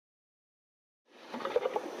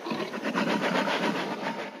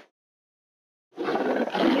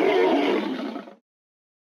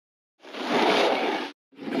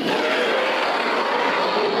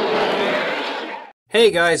Hey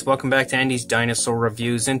guys, welcome back to Andy's Dinosaur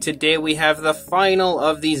Reviews, and today we have the final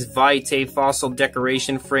of these Vitae Fossil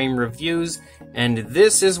Decoration Frame reviews, and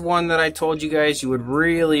this is one that I told you guys you would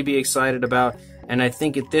really be excited about, and I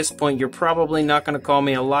think at this point you're probably not going to call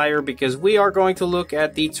me a liar because we are going to look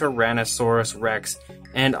at the Tyrannosaurus Rex,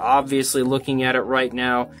 and obviously looking at it right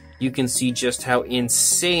now, you can see just how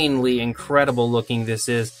insanely incredible looking this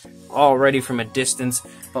is already from a distance.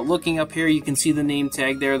 But looking up here, you can see the name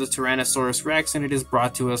tag there, the Tyrannosaurus Rex, and it is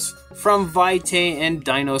brought to us from Vitae and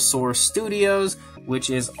Dinosaur Studios, which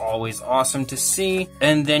is always awesome to see.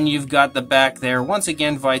 And then you've got the back there, once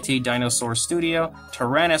again, Vitae Dinosaur Studio,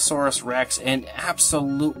 Tyrannosaurus Rex, an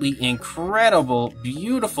absolutely incredible,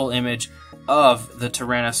 beautiful image of the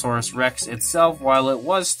Tyrannosaurus Rex itself while it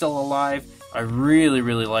was still alive. I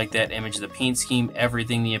really like that image, the paint scheme,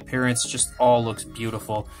 everything, the appearance, just all looks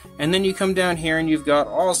beautiful. And then you come down here and you've got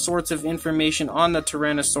all sorts of information on the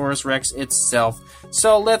Tyrannosaurus Rex itself.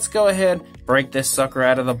 So let's go ahead, break this sucker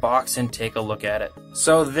out of the box and take a look at it.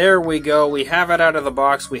 So there we go, we have it out of the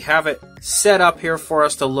box, we have it set up here for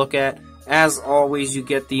us to look at. As always, you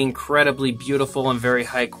get the incredibly beautiful and very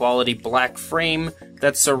high quality black frame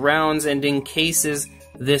that surrounds and encases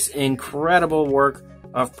this incredible work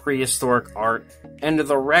of prehistoric art, and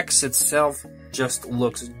the Rex itself just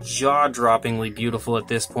looks jaw-droppingly beautiful at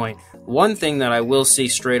this point. One thing that I will say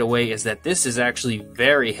straight away is that this is actually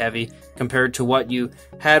very heavy compared to what you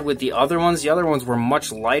had with the other ones. The other ones were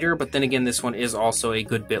much lighter, but then again, this one is also a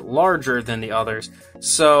good bit larger than the others.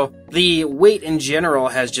 So the weight in general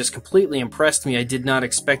has just completely impressed me. I did not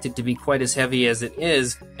expect it to be quite as heavy as it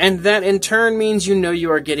is, and that in turn means you know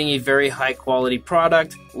you are getting a very high quality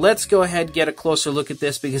product. Let's go ahead and get a closer look at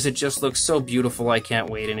this because it just looks so beautiful. I can't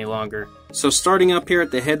wait any longer. So starting up here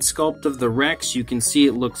at the head sculpt of the Rex, you can see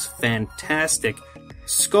it looks fantastic.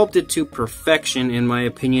 Sculpted to perfection in my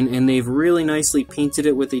opinion, and they've really nicely painted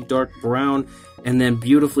it with a dark brown and then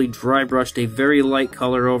beautifully dry brushed a very light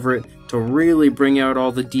color over it to really bring out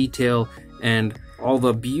all the detail and all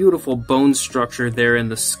the beautiful bone structure there in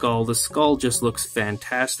the skull. The skull just looks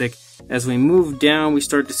fantastic. As we move down, we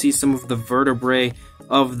start to see some of the vertebrae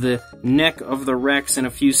of the neck of the Rex and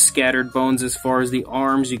a few scattered bones as far as the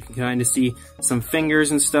arms. You can kind of see some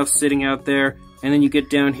fingers and stuff sitting out there. And then you get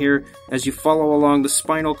down here, as you follow along the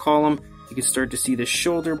spinal column, you can start to see the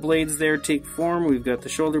shoulder blades there take form. We've got the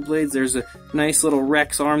shoulder blades. There's a nice little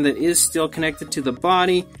Rex arm that is still connected to the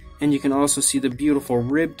body. And you can also see the beautiful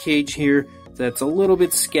rib cage here that's a little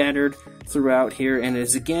bit scattered throughout here and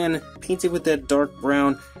is again painted with that dark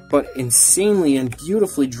brown, but insanely and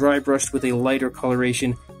beautifully dry brushed with a lighter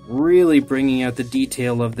coloration, really bringing out the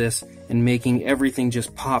detail of this and making everything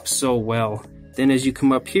just pop so well. Then as you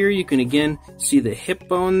come up here, you can again see the hip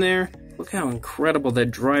bone there. Look how incredible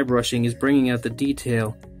that dry brushing is bringing out the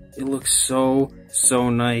detail. It looks so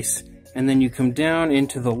nice. And then you come down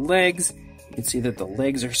into the legs. You can see that the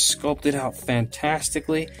legs are sculpted out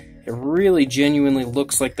fantastically. It really genuinely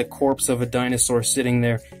looks like the corpse of a dinosaur sitting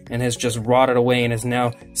there and has just rotted away and is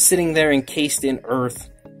now sitting there encased in earth.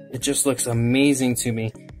 It just looks amazing to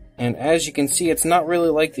me. And as you can see, it's not really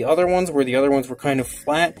like the other ones, where the other ones were kind of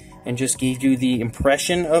flat and just gave you the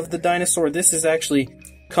impression of the dinosaur. This is actually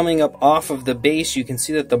coming up off of the base. You can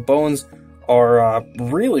see that the bones are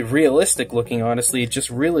really realistic looking, honestly. It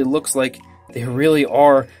just really looks like they really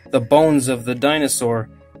are the bones of the dinosaur.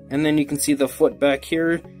 And then you can see the foot back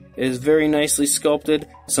here is very nicely sculpted.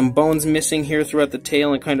 Some bones missing here throughout the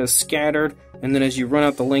tail and kind of scattered. And then as you run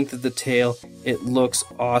out the length of the tail, it looks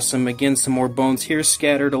awesome. Again, some more bones here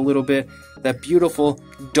scattered a little bit. That beautiful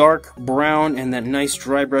dark brown and that nice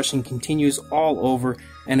dry brushing continues all over,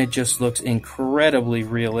 and it just looks incredibly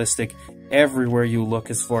realistic everywhere you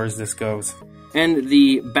look as far as this goes. And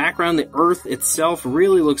the background, the earth itself,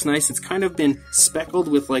 really looks nice. It's kind of been speckled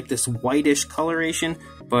with like this whitish coloration,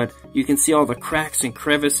 but you can see all the cracks and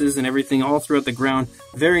crevices and everything all throughout the ground.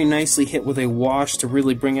 Very nicely hit with a wash to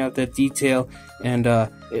really bring out that detail, and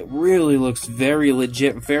it really looks very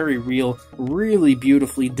legit, very real, really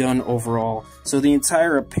beautifully done overall. So the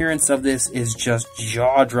entire appearance of this is just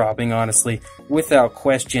jaw-dropping, honestly. Without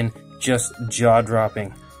question, just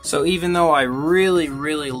jaw-dropping. So even though I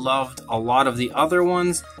really loved a lot of the other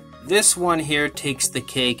ones, this one here takes the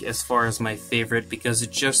cake as far as my favorite because it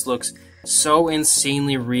just looks so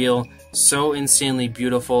insanely real, so insanely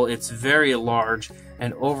beautiful. It's very large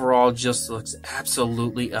and overall just looks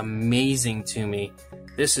absolutely amazing to me.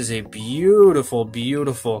 This is a beautiful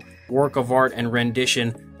work of art and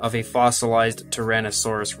rendition of a fossilized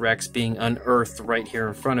Tyrannosaurus Rex being unearthed right here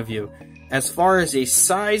in front of you. As far as a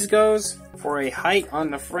size goes, For a height on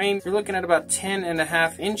the frame, you're looking at about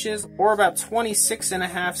 10.5 inches or about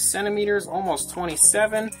 26.5 centimeters, almost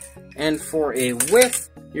 27. And for a width,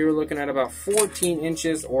 you're looking at about 14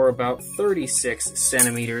 inches or about 36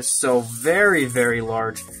 centimeters. So very, very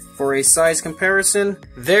large. For a size comparison,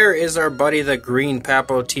 there is our buddy the green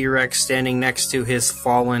Papo T-Rex standing next to his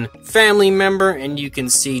fallen family member, and you can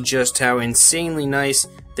see just how insanely nice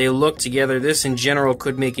they look together. This in general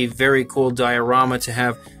could make a very cool diorama to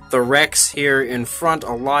have the Rex here in front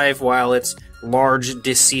alive while its large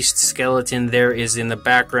deceased skeleton there is in the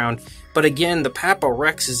background. But again, the Papo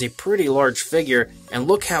Rex is a pretty large figure, and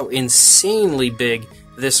look how insanely big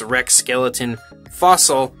this Rex skeleton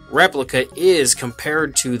fossil replica is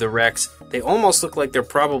compared to the Rex. They almost look like they're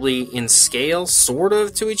probably in scale, sort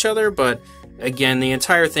of, to each other, but again, the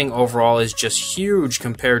entire thing overall is just huge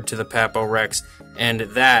compared to the Papo Rex, and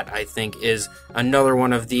that, I think, is another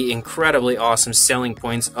one of the incredibly awesome selling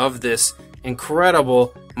points of this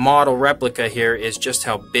incredible model replica here, is just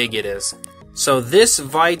how big it is. So this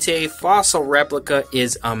Vitae Fossil Replica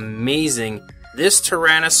is amazing. This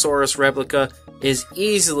Tyrannosaurus replica is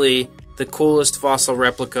easily the coolest fossil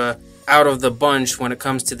replica out of the bunch when it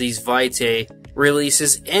comes to these Vitae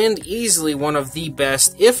releases, and easily one of the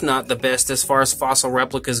best, if not the best, as far as fossil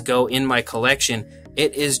replicas go in my collection.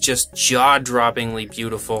 It is just jaw-droppingly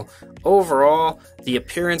beautiful. Overall, the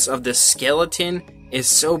appearance of the skeleton is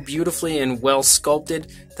so beautifully and well sculpted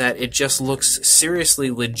that it just looks seriously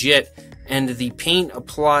legit, and the paint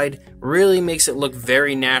applied really makes it look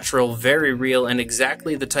very natural, very real, and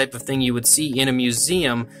exactly the type of thing you would see in a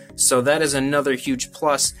museum. So that is another huge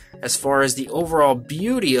plus as far as the overall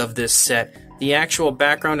beauty of this set. The actual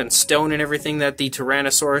background and stone and everything that the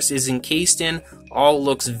Tyrannosaurus is encased in all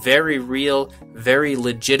looks very real, very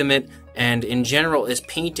legitimate, and in general is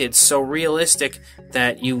painted so realistic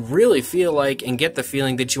that you really feel like and get the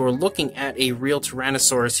feeling that you are looking at a real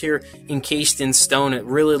Tyrannosaurus here encased in stone. It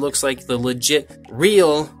really looks like the legit,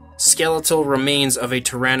 real skeletal remains of a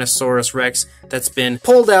Tyrannosaurus Rex that's been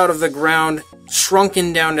pulled out of the ground,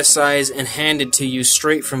 shrunken down to size, and handed to you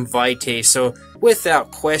straight from Vitae. So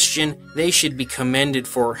without question, they should be commended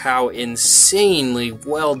for how insanely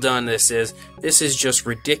well done this is. This is just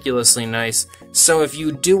ridiculously nice. So if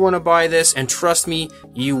you do want to buy this, and trust me,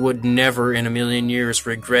 you would never in a million years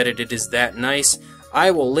regret it, it is that nice,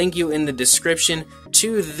 I will link you in the description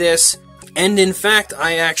to this. And in fact,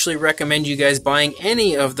 I actually recommend you guys buying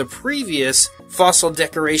any of the previous fossil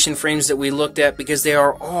decoration frames that we looked at, because they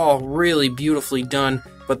are all really beautifully done.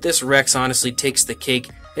 But this Rex honestly takes the cake.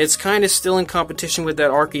 It's kind of still in competition with that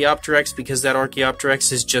Archaeopteryx, because that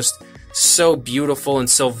Archaeopteryx is just so beautiful and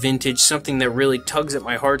so vintage, something that really tugs at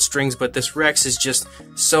my heartstrings. But this Rex is just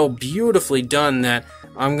so beautifully done that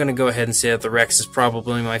I'm going to go ahead and say that the Rex is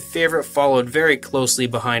probably my favorite, followed very closely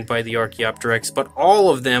behind by the Archaeopteryx. But all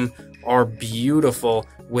of them are beautiful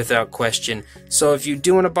without question. So if you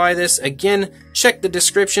do want to buy this, again, check the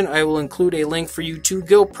description. I will include a link for you to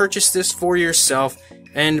go purchase this for yourself.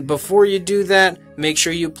 And before you do that, make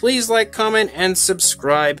sure you please like, comment, and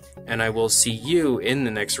subscribe, and I will see you in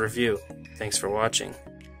the next review. Thanks for watching.